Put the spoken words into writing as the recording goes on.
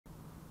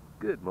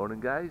Good morning,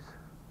 guys.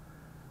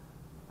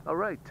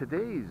 Alright,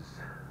 today's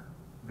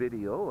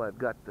video, I've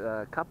got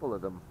a couple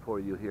of them for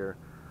you here.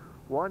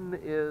 One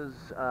is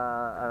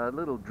a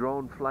little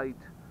drone flight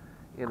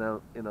in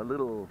a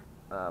little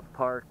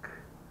park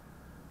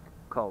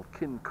called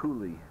Kin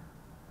Coulee.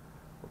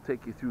 We'll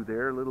take you through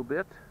there a little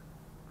bit.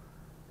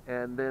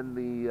 And then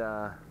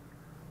the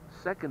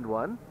second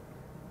one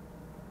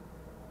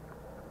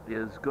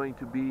is going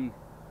to be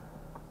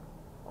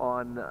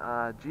on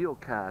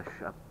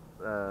geocache,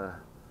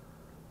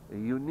 a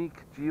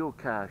unique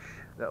geocache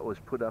that was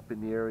put up in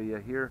the area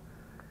here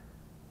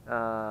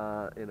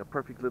in a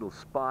perfect little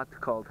spot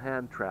called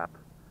Hand Trap.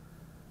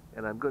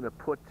 And I'm going to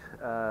put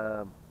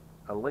a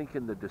link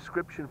in the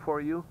description for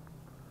you,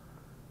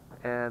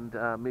 and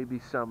maybe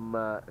some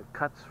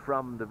cuts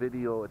from the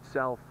video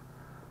itself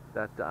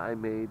that I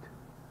made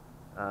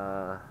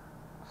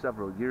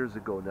several years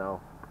ago now.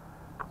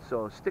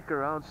 So stick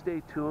around,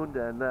 stay tuned,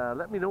 and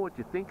let me know what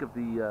you think of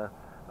the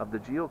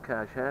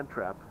geocache Hand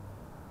Trap.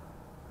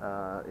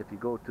 If you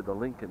go to the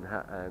link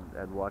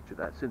and watch it.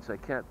 Since I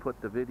can't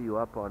put the video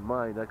up on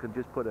mine, I can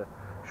just put a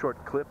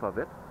short clip of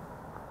it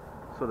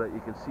so that you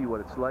can see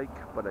what it's like,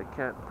 but I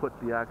can't put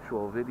the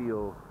actual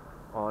video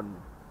on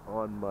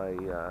my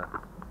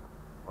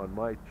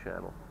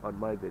channel, on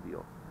my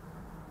video.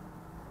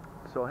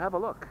 So have a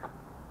look.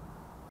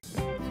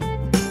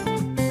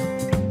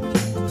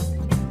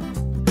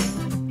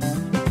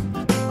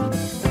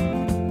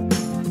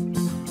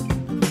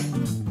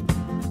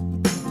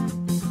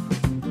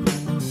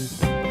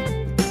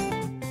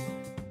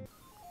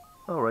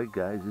 Alright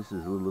guys, this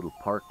is a little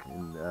park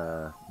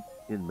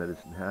in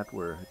Medicine Hat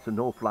where it's a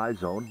no-fly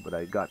zone, but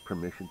I got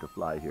permission to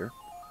fly here.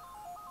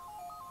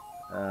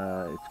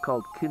 It's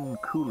called Kin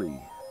Coulee.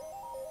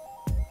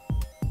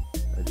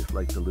 I just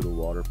like the little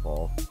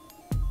waterfall.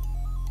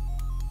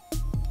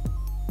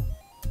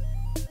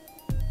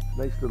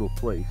 Nice little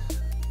place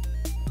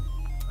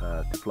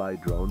to fly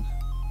drones.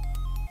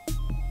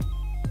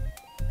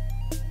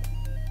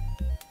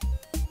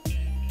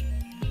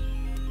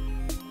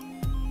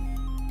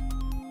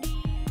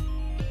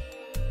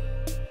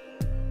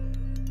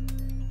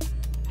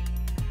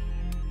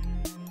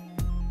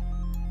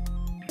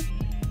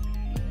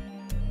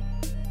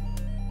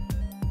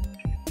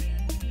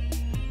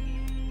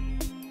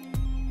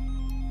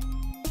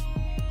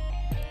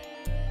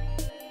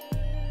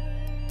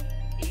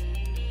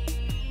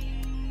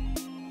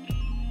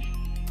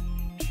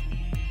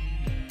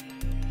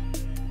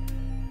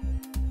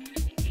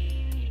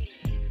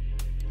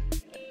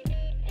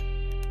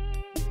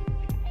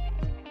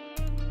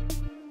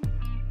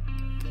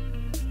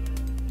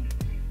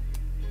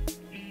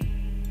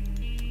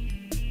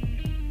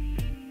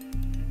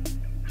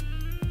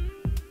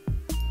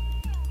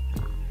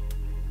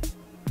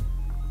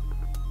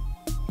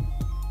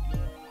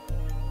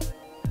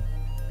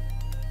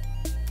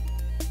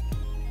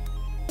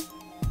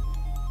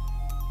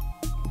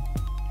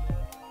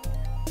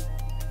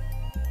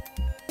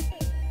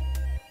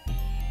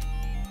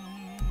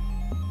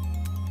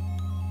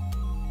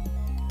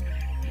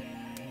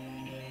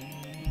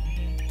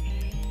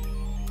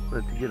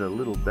 But to get a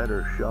little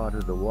better shot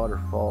of the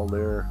waterfall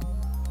there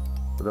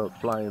without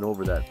flying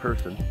over that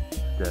person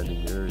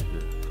standing there, is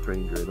a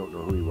stranger, I don't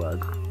know who he was.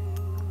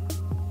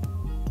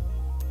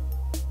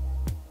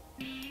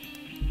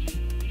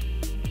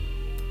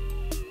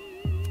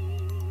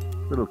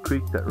 Little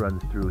creek that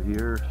runs through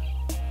here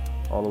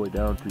all the way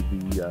down to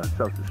the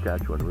South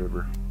Saskatchewan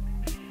River.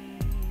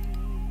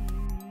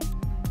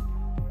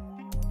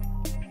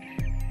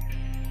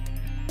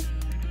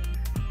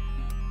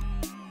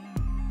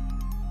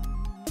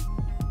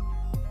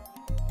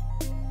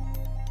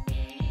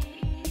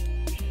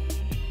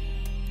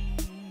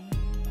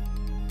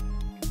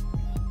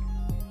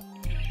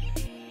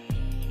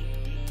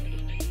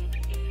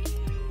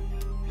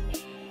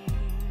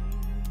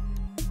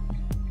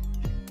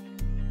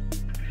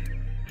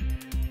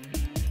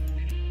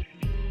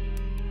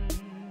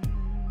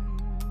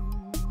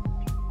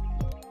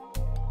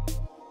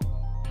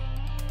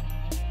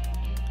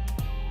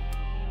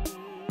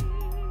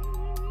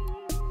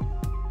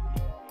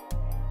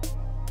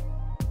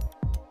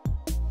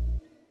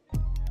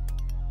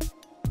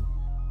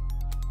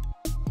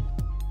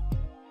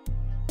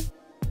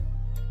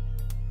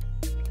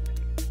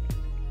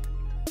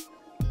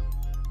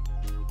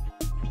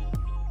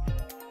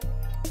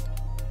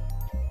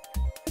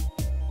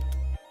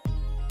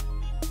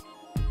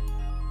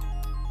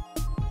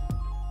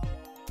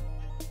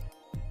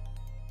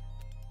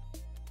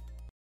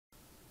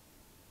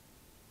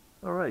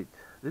 Alright,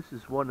 this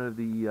is one of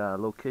the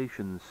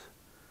locations,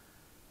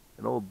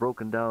 an old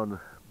broken down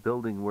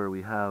building where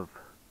we have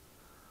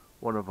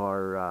one of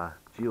our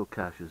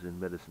geocaches in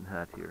Medicine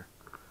Hat here.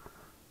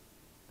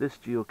 This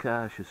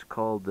geocache is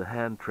called the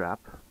Hand Trap.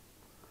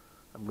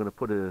 I'm going to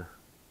put a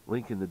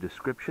link in the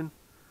description,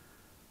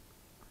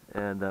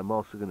 and I'm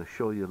also going to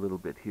show you a little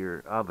bit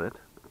here of it.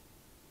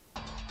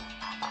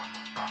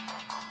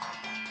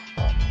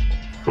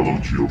 Hello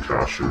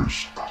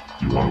geocachers,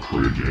 you want to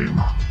play a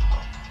game?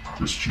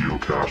 This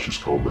geocache is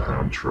called the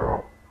Hand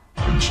Trap.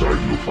 Inside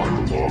you'll find a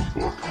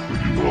logbook, but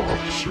you will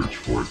have to search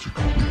for it to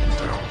complete the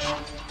task.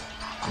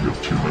 You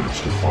have 2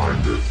 minutes to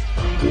find it,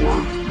 or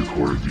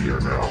record a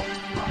DNL,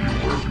 but be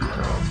aware of your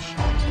hands.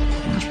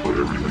 Please put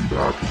everything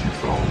back as you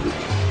found it.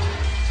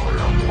 I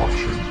am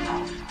watching.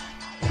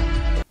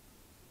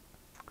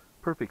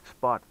 Perfect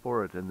spot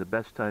for it, and the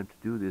best time to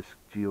do this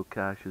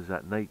geocache is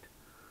at night,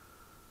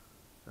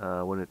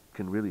 when it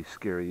can really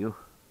scare you.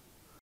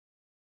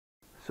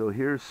 So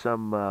here's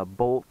some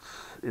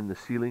bolts in the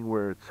ceiling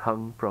where it's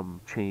hung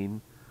from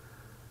chain.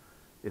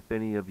 If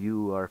any of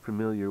you are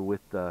familiar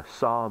with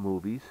Saw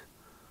movies,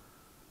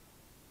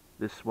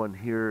 this one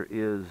here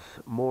is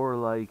more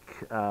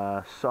like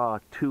Saw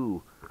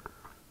 2,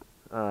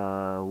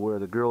 where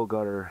the girl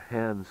got her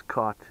hands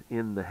caught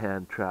in the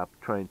hand trap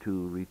trying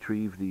to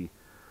retrieve the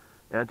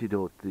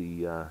antidote,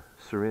 the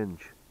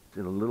syringe. It's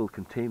in a little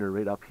container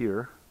right up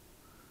here,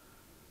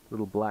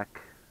 little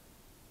black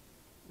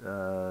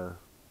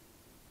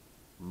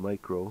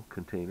micro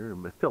container,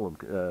 film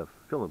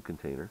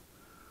container,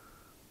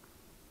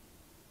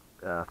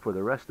 for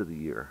the rest of the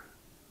year.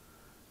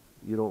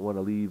 You don't want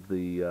to leave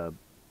the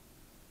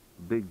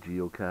big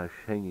geocache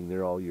hanging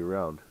there all year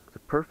round. It's a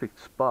perfect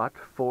spot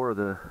for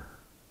the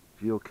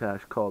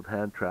geocache called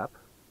Hand Trap.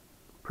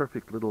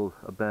 Perfect little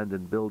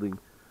abandoned building.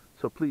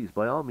 So please,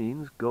 by all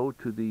means, go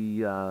to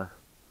the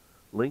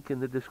link in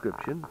the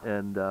description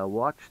and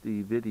watch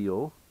the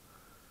video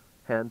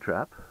Hand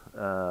Trap,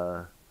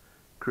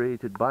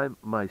 created by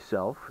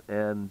myself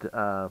and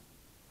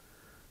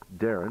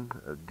Darren,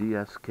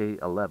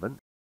 DSK11.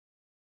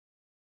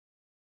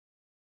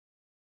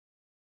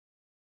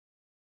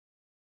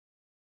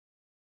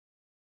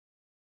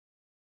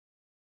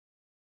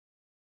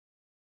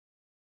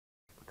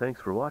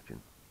 Thanks for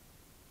watching.